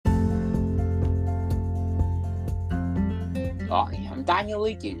I am Daniel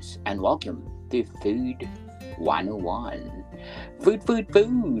Lucas, and welcome to Food 101. Food,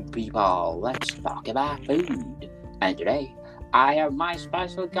 people. Let's talk about food. And today, I have my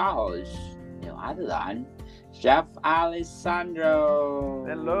special guest, no other than Chef Alessandro.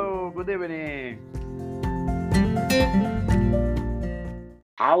 Hello, good evening.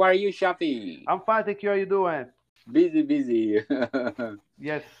 How are you, Chefy? I'm fine, thank you. How you doing? Busy.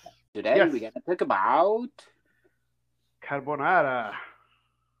 Yes, Today, yes. we're gonna talk about Carbonara.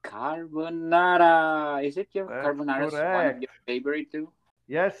 carbonara. Is it your That's carbonara one of correct. your favorite too?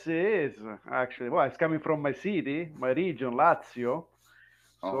 Yes, it is actually. Well, it's coming from my city, my region, Lazio.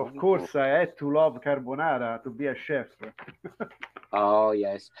 So of Oh. course I had to love carbonara to be a chef. Oh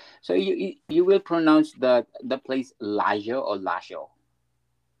yes. So you will pronounce the place Lazio or Lazio.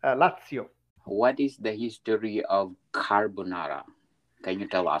 Lazio. What is the history of carbonara? Can you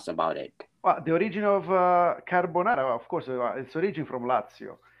tell us about it? Well, the origin of carbonara, of course, it's origin from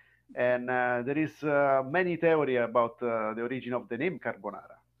Lazio, and there is many theory about the origin of the name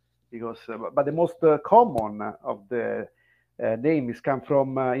carbonara, because but the most common of the name is come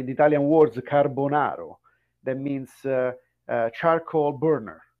from in the Italian words carbonaro, that means charcoal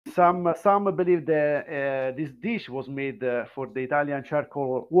burner. Some believe that this dish was made for the Italian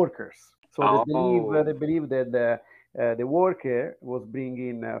charcoal workers. So they Oh, believe that the worker was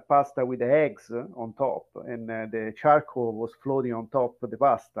bringing pasta with the eggs on top, and the charcoal was floating on top of the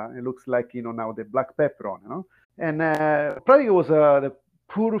pasta. It looks like now the black pepper on, and probably it was the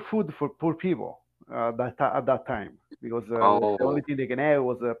poor food for poor people at that time, because the only oh, thing they can have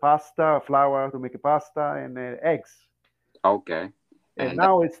was pasta, flour to make a pasta, and eggs. okay. And And that,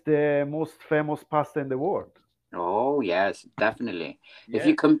 now it's the most famous pasta in the world. oh yes, definitely. If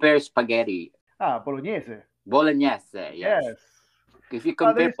you Yes. compare spaghetti, Ah, bolognese. bolognese, yes. Yes. If you There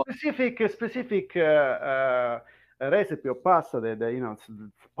compare, is specific recipe of pasta that it's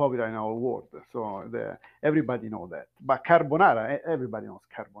popular in our world. So everybody know that. But carbonara, everybody knows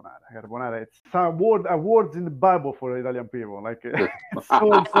carbonara. Carbonara, it's some words in the Bible for Italian people. Like it's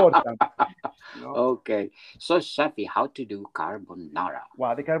so important. You know. okay. So Shafi, how to do carbonara?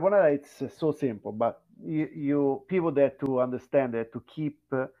 Well, the carbonara it's so simple, but you people that to understand that to keep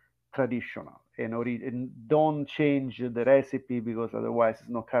traditional and don't change the recipe because otherwise it's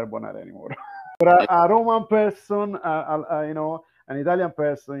not carbonara anymore. For a Roman person, an Italian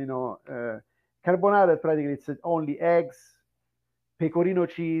person, carbonara practically it's only eggs, pecorino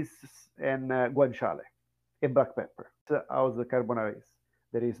cheese, and guanciale and black pepper. That's how the carbonara is.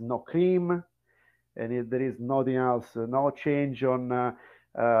 There is no cream, and there is nothing else. No change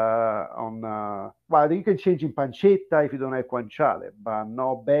well, you can change in pancetta if you don't have guanciale, but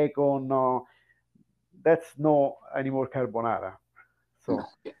no bacon, no. That's no anymore carbonara. No, So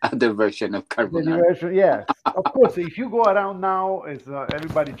other version of the carbonara. diversion, yes, of course. If you go around now, is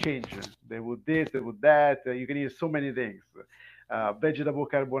everybody change. They would this, they would that. You can eat so many things. Vegetable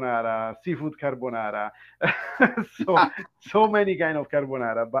carbonara, seafood carbonara, so so many kind of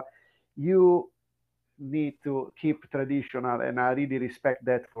carbonara. But you need to keep traditional, and I really respect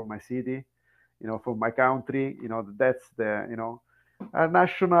that for my city, for my country. That's the our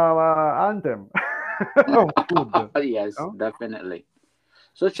national anthem of food. Yes, definitely.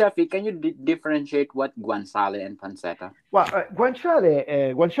 So, Shafi, can you differentiate what guanciale and pancetta? Well,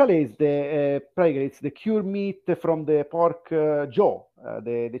 guanciale is the practically it's the cured meat from the pork jaw,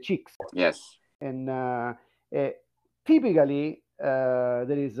 the cheeks, Yes. and uh, typically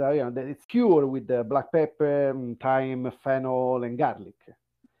there is it's cured with the black pepper, thyme, fennel, and garlic,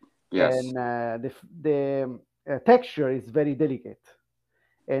 Yes. and the texture is very delicate,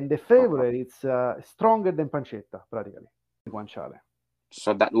 and the Oh, flavor is stronger than pancetta, practically guanciale.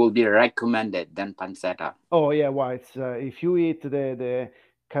 so that will be recommended than pancetta. Oh yeah, well, it's if you eat the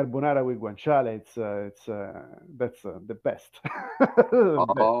carbonara with guanciale, it's that's the best. The best.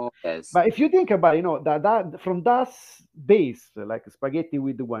 Oh, yes. But if you think about it, that from that base, like spaghetti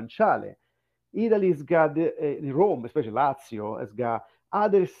with the guanciale, Italy's got in Rome, especially Lazio, has got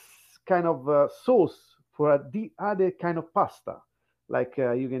other kind of sauce for the other kind of pasta. Like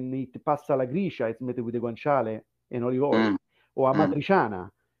you can eat pasta alla gricia, it's made with the guanciale and olive oil, Mm, or mm. amatriciana,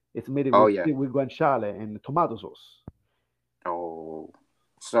 it's made Oh, yeah. with guanciale and tomato sauce. Oh,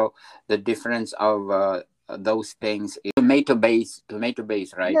 so the difference of those things is tomato base,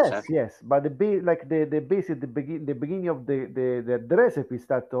 right, Yes, Shafi? yes, but the base, like the base at the beginning of the recipe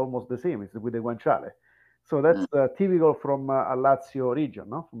start almost the same. It's with the guanciale, so Mm. that's typical from a Lazio region,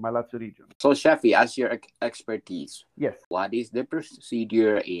 no? From my Lazio region. So, Shafi, as your expertise, Yes. what is the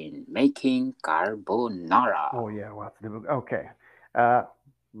procedure in making carbonara? Oh yeah. What's okay? Uh,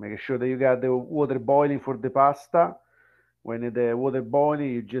 Make sure that you got the water boiling for the pasta. When the water boiling,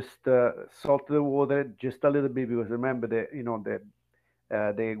 you just salt the water just a little bit because remember the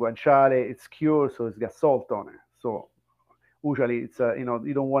guanciale it's cured, so it's got salt on it. So usually it's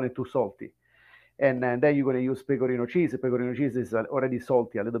you don't want it too salty. And then you're going to use pecorino cheese. Pecorino cheese is already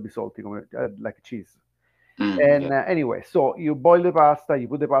salty, a little bit salty, like cheese. And Yeah. anyway, so you boil the pasta, you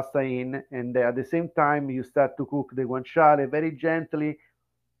put the pasta in, and at the same time you start to cook the guanciale very gently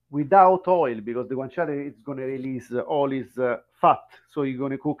without oil because the guanciale is going to release all its fat. So you're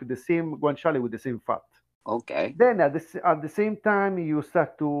going to cook the same guanciale with the same fat. Okay. Then at the same time you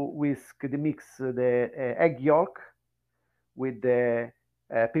start to whisk the mix the egg yolk with the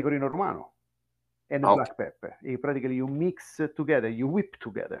pecorino romano and the Okay. black pepper. Practically you mix together, you whip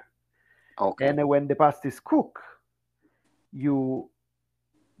together. Okay. And when the pasta is cooked, you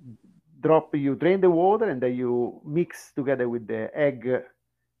you drain the water and then you mix together with the egg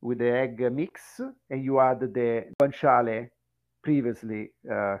mix, and you add the guanciale previously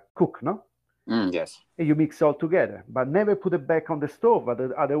cooked, no? Yes. And you mix all together, but never put it back on the stove.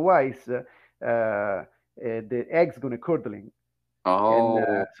 Otherwise, the egg's gonna curdling, and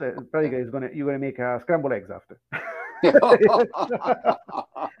Oh. so practically you're gonna make scrambled eggs after. Oh,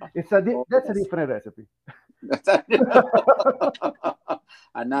 That's a yes. different recipe.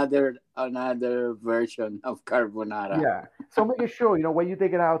 Another version of carbonara. Yeah. So make sure when you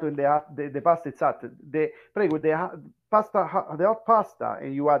take it out and the pasta is hot. Pray with the hot pasta,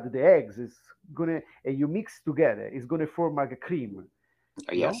 and you add the eggs. It's gonna and you mix together. It's gonna form like a cream.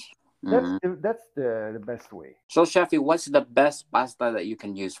 You know. Yes. Mhm. That's the best way. So, Shafi, what's the best pasta that you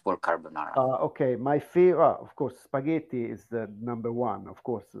can use for carbonara? Okay, my favorite, of course, spaghetti is the number one, of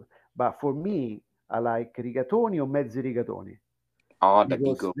course. But for me, I like rigatoni or mezzi rigatoni. Oh, the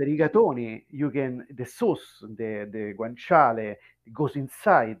Because bigo. the rigatoni, the sauce, the guanciale, it goes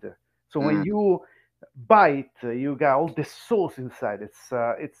inside. So when Mm, you bite, you got all the sauce inside. It's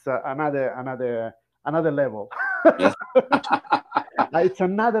another level. yes. It's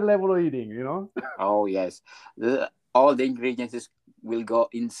another level of eating. Oh, yes. All the ingredients will go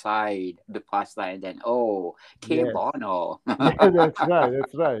inside the pasta, and then che Yes. bono. Yeah, that's right.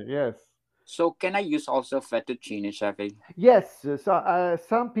 That's right. Yes. So, can I use also fettuccine, Shafi? Yes. So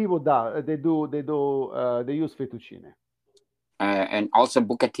some people they use fettuccine And also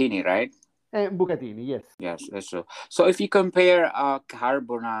bucatini, right? and bucatini. Yes. Yes, that's true. So, if you compare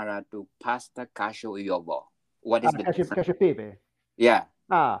carbonara to pasta cacio e uovo, what is the difference? Cacio e pepe. Yeah.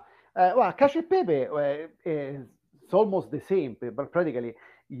 Well, cacio e pepe is it's almost the same, but practically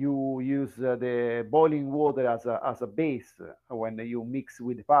you use the boiling water as a base when you mix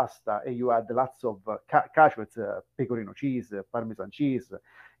with the pasta, and you add lots of cacio, it's pecorino cheese, parmesan cheese,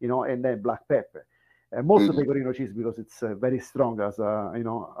 and then black pepper. Most Mm, pecorino cheese because it's very strong as a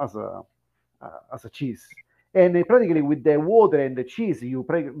cheese. And practically with the water and the cheese, you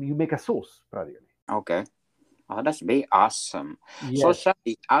make a sauce practically. okay. Oh, that's very awesome. So, Yes.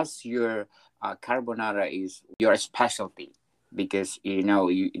 Shafi, as your carbonara is your specialty, because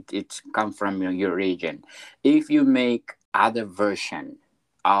it's come from your region. If you make other version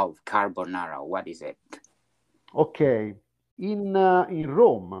of carbonara, what is it? Okay. In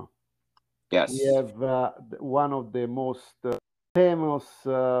Rome, we Yes. have one of the most famous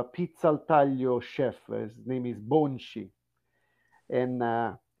pizza al taglio chef. His name is Bonci, and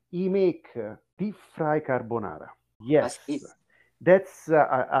he make deep fry carbonara. Yes, That's it. that's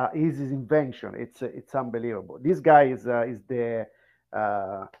his invention. It's unbelievable. This guy is the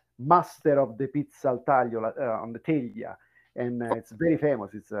master of the pizza al taglio on the teglia, and it's very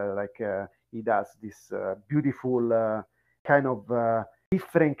famous. It's he does this beautiful kind of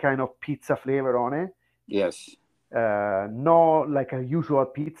different kind of pizza flavor on it. Yes. Not like a usual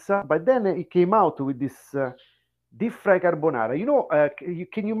pizza, but then it came out with this deep fry carbonara.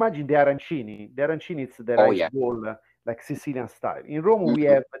 Can you imagine the arancini? The arancini, it's the Oh rice yeah. bowl, like Sicilian style. In Rome, we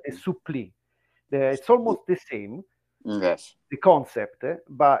Mhm. have the suppli. It's almost the same, Yes. the concept,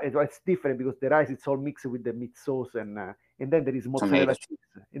 but it's different because the rice it's all mixed with the meat sauce, and then there is mozzarella Tomatoes.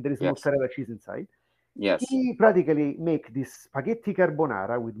 cheese, and there is Yes. mozzarella cheese inside. Yes. He practically make this spaghetti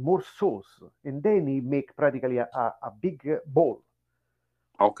carbonara with more sauce, and then he make practically a big bowl,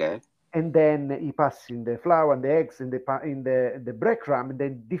 Okay. and then he pass in the flour and the eggs in the breadcrumb, and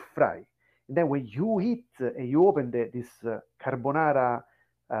then deep fry. And then when you eat and you open this carbonara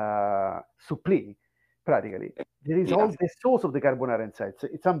suppli, practically there is all Yeah. the sauce of the carbonara inside.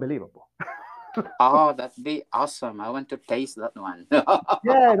 It's unbelievable. Oh, that'd be awesome. I want to taste that one.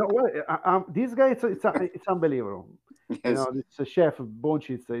 Yeah, no, well, this guy, it's unbelievable. Yes. This chef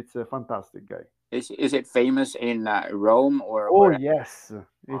Bonchi, it's a fantastic guy. Is it famous in Rome or Oh where? yes,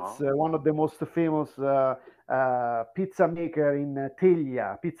 it's Oh, one of the most famous pizza maker in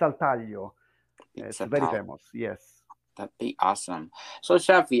Teglia, Pizza al Taglio. It's pizza very tal. famous. Yes. That'd be awesome. So,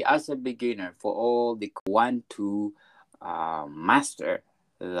 Shafi, as a beginner, for all the want to master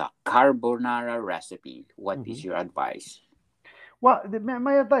the carbonara recipe, what Mhm. is your advice? Well,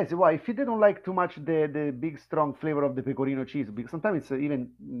 my advice is, well, if you don't like too much the big strong flavor of the pecorino cheese, because sometimes it's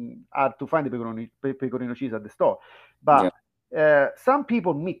even hard to find the pecorino cheese at the store. Yeah. But some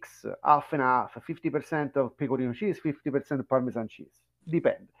people mix half and half, 50% of pecorino cheese, 50% Parmesan cheese.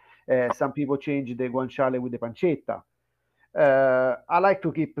 Depend. Some people change the guanciale with the pancetta. I like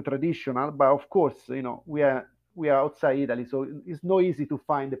to keep traditional, but of course, we are outside Italy, so it's not easy to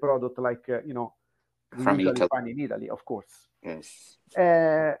find the product like we From usually Italy. find in Italy, of course. Yes.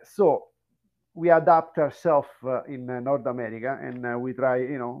 So we adapt ourselves in North America, and we try.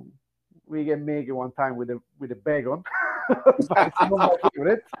 We can make it one time with a bacon, but it's not my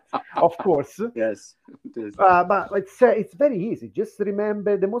favorite, of course. Yes. Yes. But it's very easy. Just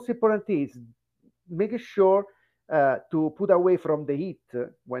remember the most important thing is making sure to put away from the heat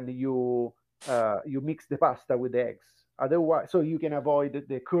when you mix the pasta with the eggs. Otherwise, so you can avoid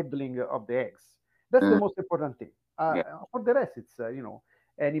the curdling of the eggs. That's the Mm, most important thing. yeah. For the rest, it's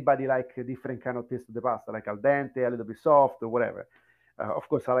anybody like a different kind of taste of the pasta, like al dente, a little bit soft, or whatever. Of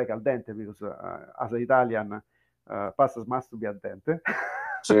course, I like al dente because as an Italian, pastas must be al dente.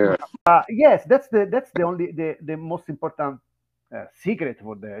 Sure. Yes, that's the only the most important secret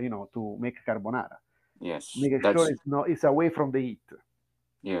for the to make carbonara. Yes. Making sure it's away from the heat.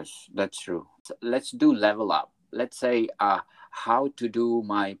 That's true. So let's do level up. Let's say how to do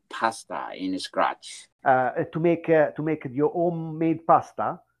my pasta in scratch. To make your homemade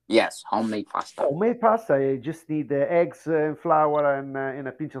pasta. Yes, homemade pasta. Homemade pasta, you just need eggs and flour and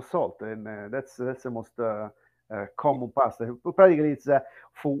a pinch of salt, and that's the most common pasta. Practically, it's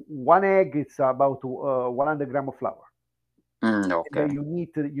for one egg, it's about 100 gram of flour. And Okay. then you need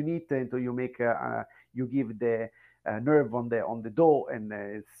until you give the nerve on the dough, and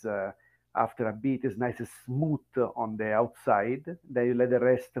it's after a bit it's nice and smooth on the outside. Then you let it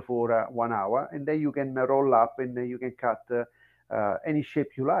rest for 1 hour, and then you can roll up, and then you can cut any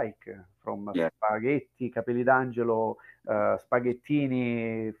shape you like, from Yeah. spaghetti, capelli d'angelo,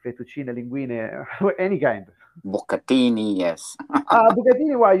 spaghettini, fettuccine, linguine, any kind. Bucatini, yes.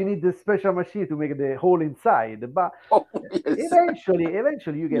 Bucatini, why you need the special machine to make the hole inside, but Oh, yes.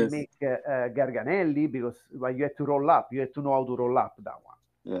 eventually you can Yes. make garganelli, because well, you have to roll up. You have to know how to roll up that one.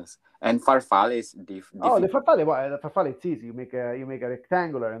 Yes. And farfalle is Oh, the difficult. farfalle, well, the farfalle it's easy. You make a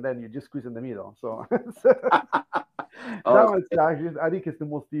rectangular, and then you just squeeze in the middle. So that one is Okay. actually, I think, it's the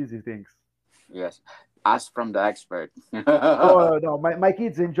most easy things. Yes. Ask from the expert. Oh no, my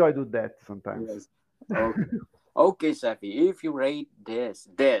kids enjoy do that sometimes. Yes. Okay. Okay, Safi. If you rate this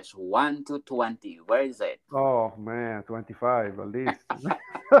dish 1 to 20, where is it? Oh man, 25 at least.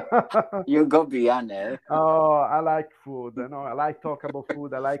 You go beyond it. Oh, I like food. I like talk about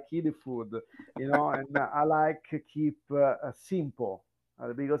food. I like eating food. And I like keep simple,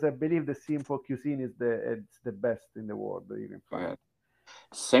 because I believe the simple cuisine it's the best in the world that you can find. Yeah.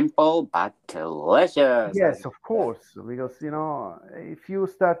 Simple but delicious. As Yes, you of said. course, because if you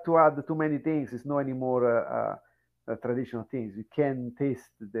start to add too many things, it's not anymore traditional things. You can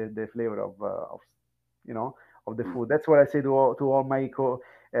taste the flavor of you know of the Mm, food. That's what I say to all my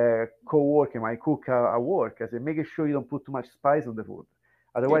co-worker, my cook at work. I say, make sure you don't put too much spice on the food.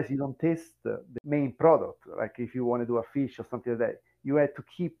 yeah. Otherwise, you don't taste the main product. Like if you want to do a fish or something like that, you have to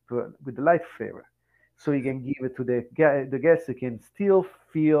keep with the light flavor, so you can give it to the guests. You can still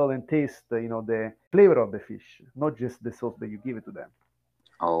feel and taste the flavor of the fish, not just the sauce that you give it to them.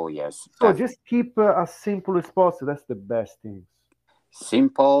 Oh, yes. So Definitely. just keep as simple as possible. That's the best things.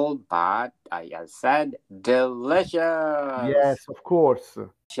 Simple but, I said, delicious. Yes, of course.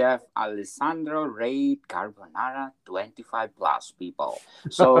 Chef Alessandro rate carbonara 25 plus people.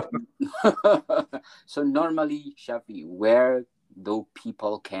 So, so normally, Shafi, where do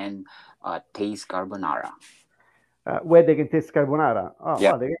people can taste carbonara? Where they can taste carbonara. Oh,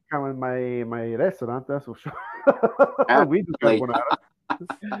 Yeah, well, they can come in my restaurant, that's for sure. We do absolutely. carbonara.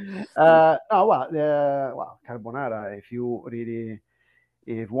 No, well, carbonara, if you really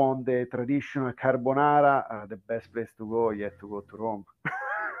want the traditional carbonara, the best place to go, you have to go to Rome.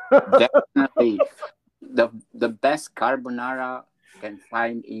 Definitely. The best carbonara can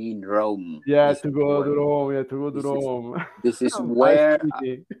find in Rome. Yeah, to go to Rome, yeah, to go to This is Rome. this is My where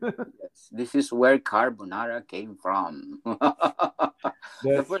city. yes, this is where carbonara came from.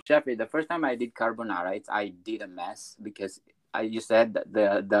 That's The first time I did carbonara, I did a mess because you said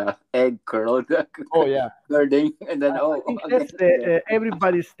that the egg curled, Oh yeah, curding, and then I think again, that's again.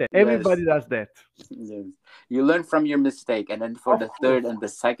 everybody's step. Yes, Everybody does that. yes. You learn from your mistake, and then for Of the third course, and the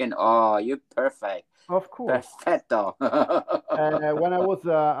second, oh, you're perfect, of course. perfecto. When I was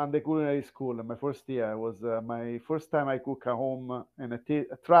on the culinary school, my first year was my first time I cook at home and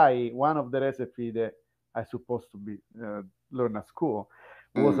try one of the recipe that I supposed to be learn at school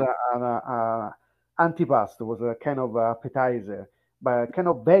was Mm. a antipasto, was a kind of appetizer, but a kind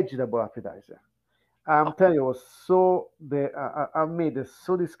of vegetable appetizer. I'm telling you, it was so I made it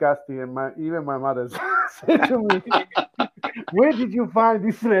so disgusting, and even my mother said to me, "Where did you find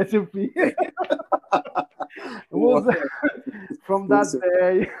this recipe?" It was Wow. from that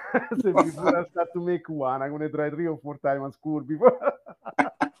day. I said, before I start to make one, I'm gonna try 3 or 4 times at school before.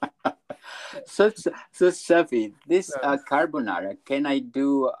 So Shafi, this carbonara, can I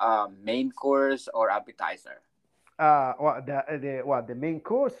do main course or appetizer? The main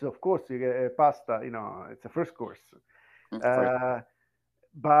course, of course, you get pasta. It's a first course. For Uh,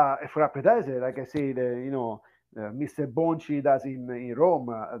 but for appetizer, like I said, Mr. Bonci does in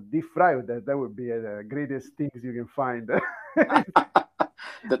Rome, deep fry. That would be the greatest things you can find.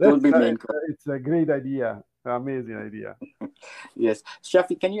 that will be main It's, course. it's a great idea, amazing idea. Yes,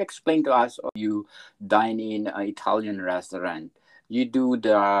 Shafi, can you explain to us? You dine in an Italian restaurant. You do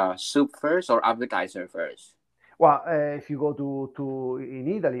the soup first or appetizer first? Well, if you go to in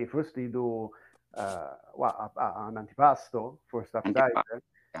Italy, first you do an antipasto, first Antipasto. appetizer,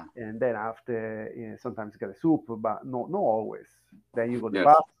 Yeah. and then after sometimes you get a soup, but not always. Then you go the Yes.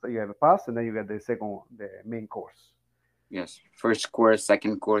 pasta, you have a pasta, and then you get the main course. Yes. First course,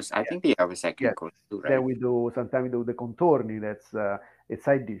 second course. I Yes, think they have a second yes. course too, Then right? sometimes we do the contorni. That's a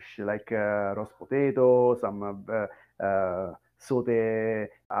side dish like roast potato, some saute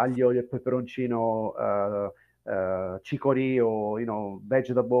aglio e peperoncino, chicory, or Good.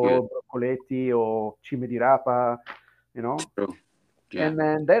 vegetable broccoletti or cime di rapa, you know. True. Yeah.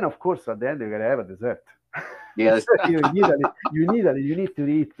 And then of course at the end you gotta have a dessert. Yes. In Italy, you need to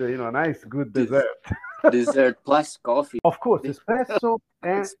eat a nice good Des- dessert. Dessert plus coffee. Of course, espresso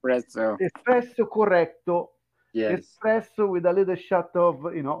and Espresso. espresso corretto, Yes. espresso with a little shot of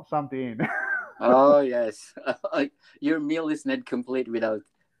something in. Oh yes. Your meal is not complete without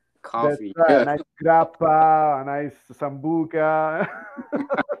That's coffee. right. A nice grappa, a nice sambuca.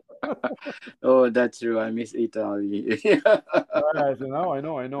 Oh, that's true. I miss Italy. Yes, I know.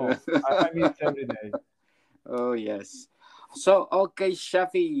 I miss every day. Oh yes. So okay,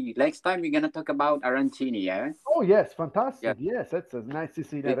 Shafi. Next time we're gonna talk about arancini. Yeah. Oh yes, Yeah. fantastic. Yes, that's a nice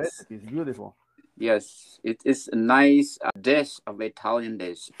Sicilian It's recipe. It's beautiful. yes. It is a nice dish of Italian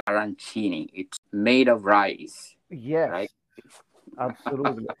dish, arancini. It's made of rice, right? Yes,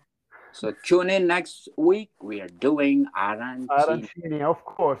 absolutely. So tune in next week. We are doing arancini. Arancini, of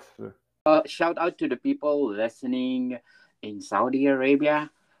course. Shout out to the people listening in Saudi Arabia.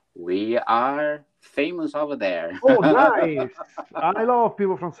 We are famous over there. Oh, nice. I love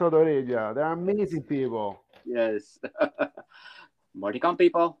people from Saudi Arabia. They're amazing people. Yes. More to come,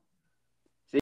 people.